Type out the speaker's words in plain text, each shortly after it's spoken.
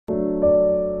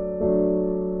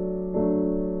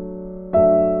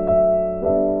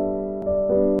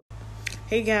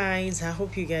Hey guys, I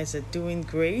hope you guys are doing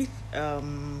great.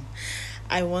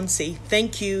 I want to say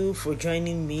thank you for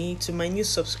joining me. To my new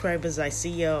subscribers, I see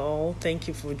you all. Thank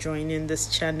you for joining this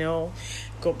channel.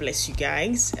 God bless you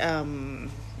guys. And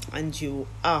you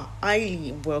are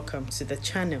highly welcome to the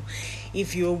channel.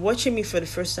 If you're watching me for the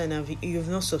first time and you've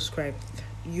not subscribed,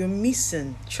 you're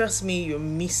missing. Trust me, you're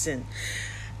missing.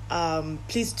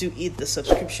 Please do hit the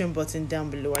subscription button down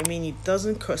below. I mean, it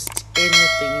doesn't cost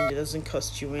anything. It doesn't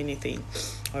cost you anything.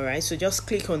 All right, so just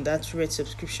click on that red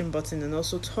subscription button and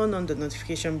also turn on the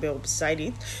notification bell beside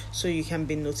it so you can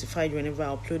be notified whenever I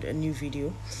upload a new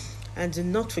video. And do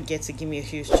not forget to give me a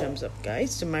huge thumbs up,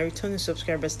 guys. To my returning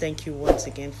subscribers, thank you once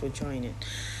again for joining.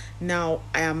 Now,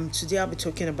 today I'll be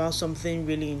talking about something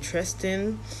really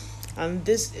interesting, and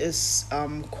this is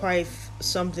quite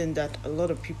something that a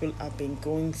lot of people have been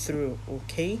going through.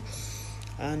 Okay,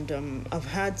 and I've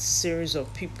had series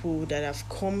of people that have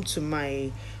come to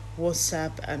my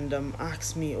WhatsApp and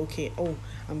asked me, okay,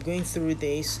 I'm going through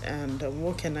this, and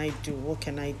what can I do? What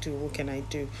can I do? What can I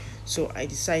do? So I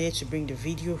decided to bring the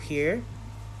video here.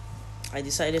 I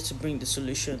decided to bring the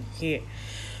solution here.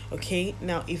 Okay,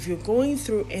 now if you're going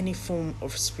through any form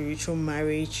of spiritual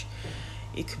marriage,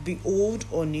 it could be old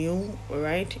or new, all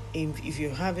right? If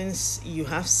you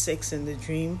have sex in the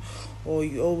dream, or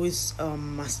you always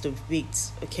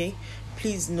masturbate, okay?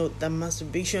 Please note that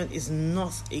masturbation is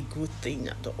not a good thing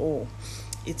at all.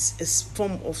 It's a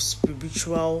form of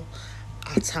spiritual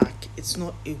attack. It's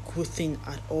not a good thing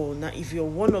at all. Now, if you're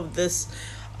one of these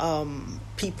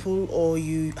people, or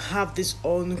you have this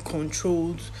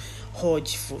uncontrolled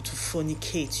urge to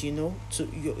fornicate,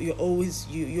 you're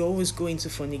always going to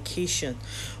fornication,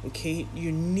 okay?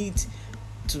 You need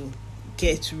to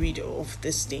get rid of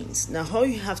these things. Now, all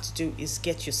you have to do is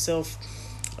get yourself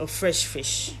a fresh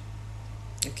fish.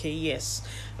 Okay, yes,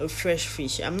 a fresh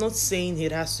fish. I'm not saying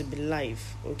it has to be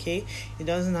live, okay? It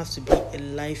doesn't have to be a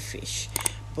live fish,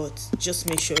 but just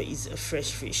make sure it's a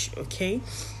fresh fish, okay?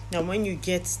 Now, when you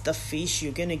get the fish,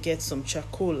 you're gonna get some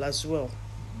charcoal as well.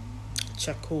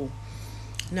 Charcoal.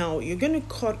 Now, you're gonna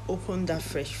cut open that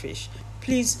fresh fish.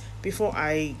 Please, before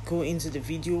I go into the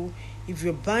video, if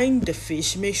you're buying the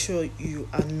fish, make sure you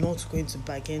are not going to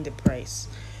bargain the price,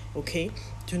 okay?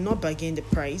 Do not bargain the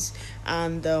price.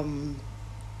 And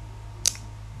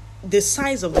the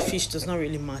size of the fish does not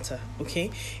really matter, okay?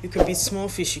 It could be small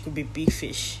fish, it could be big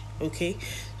fish, okay?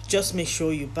 Just make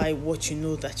sure you buy what you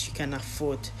know that you can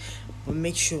afford, but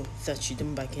make sure that you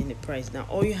don't bargain the price. Now,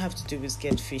 all you have to do is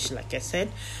get fish. Like I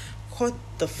said, cut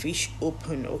the fish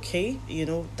open, okay?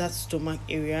 That stomach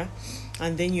area,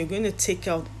 and then you're going to take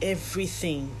out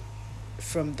everything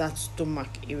from that stomach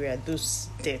area, those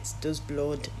dirt, those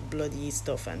bloody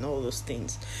stuff and all those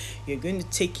things. You're going to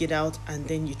take it out, and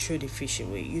then you throw the fish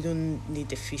away. You don't need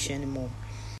the fish anymore.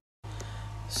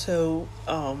 So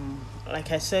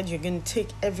like I said, you're going to take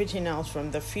everything out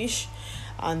from the fish,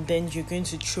 and then you're going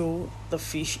to throw the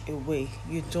fish away.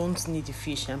 You don't need the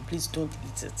fish, and please don't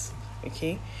eat it,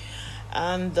 okay?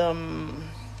 And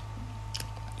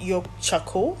your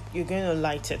charcoal, you're going to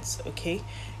light it, okay?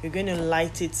 You're going to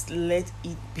light it, let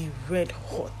it be red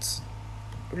hot,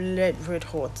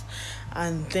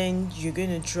 and then you're going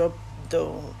to drop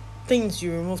the things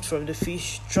you removed from the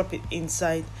fish, drop it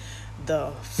inside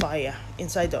the fire,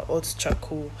 inside the hot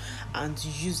charcoal, and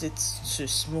use it to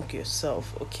smoke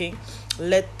yourself, okay?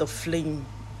 Let the flame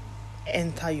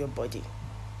enter your body,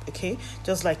 okay?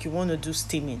 Just like you want to do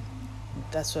steaming.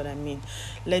 That's what I mean.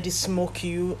 Let it smoke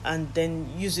you, and then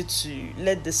use it to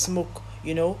let the smoke,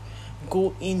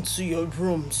 go into your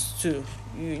rooms too.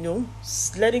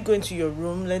 Let it go into your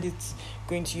room, let it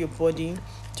go into your body.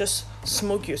 Just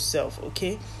smoke yourself,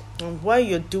 okay? And while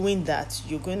you're doing that,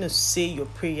 you're going to say your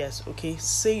prayers, okay?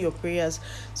 Say your prayers.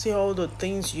 Say all the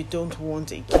things you don't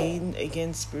want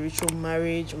again, spiritual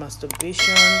marriage,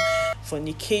 masturbation,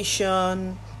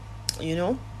 fornication,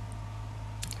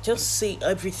 Just say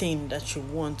everything that you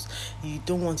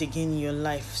don't want again in your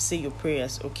life. Say your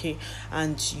prayers, okay?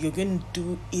 And you're going to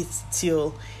do it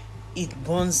till it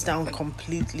burns down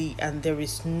completely and there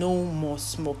is no more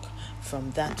smoke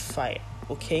from that fire,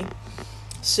 okay?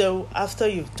 So after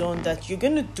you've done that, you're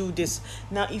going to do this.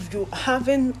 Now, if you're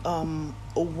having a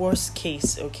worst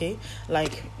case, okay,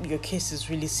 like your case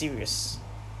is really serious,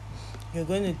 you're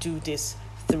going to do this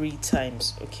 3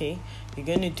 times, okay? You're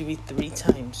going to do it 3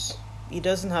 times. It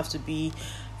doesn't have to be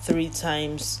 3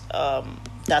 times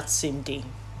that same day.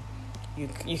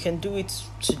 You can do it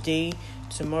today,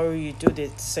 tomorrow you do the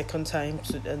second time,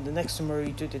 and the next tomorrow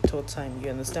you do the 3rd time.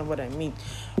 You understand what I mean?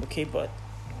 Okay, but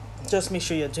just make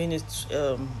sure you're doing it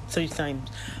 3 times.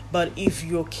 But if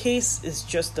your case is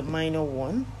just a minor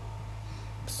one,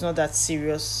 it's not that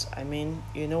serious, I mean,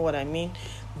 you know what I mean,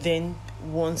 then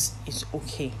once is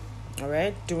okay. All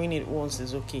right, doing it once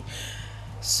is okay.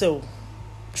 So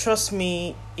trust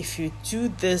me, if you do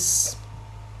this,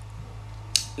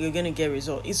 you're gonna get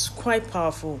result. It's quite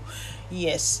powerful.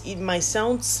 Yes, it might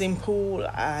sound simple,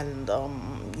 and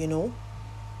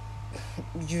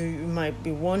you might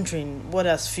be wondering, what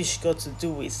has fish got to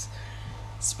do with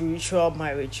spiritual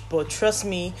marriage? But trust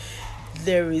me,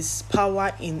 there is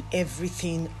power in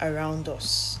everything around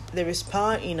us. There is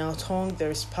power in our tongue,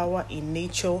 there is power in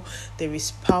nature, there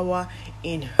is power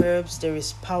in herbs, there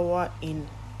is power in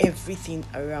everything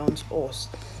around us.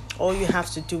 All you have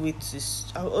to do is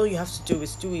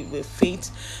do it with faith.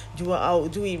 Do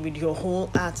it with your whole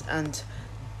heart, and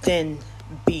then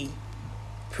be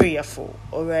prayerful.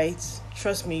 All right,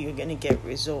 trust me, you're gonna get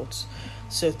results.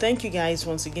 So thank you guys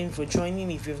once again for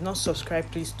joining. If you've not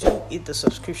subscribed, please do hit the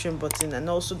subscription button, and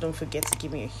also don't forget to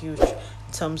give me a huge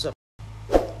thumbs up.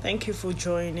 Thank you for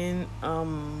joining.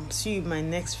 See you in my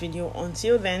next video.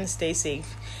 Until then, stay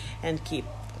safe and keep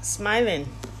smiling.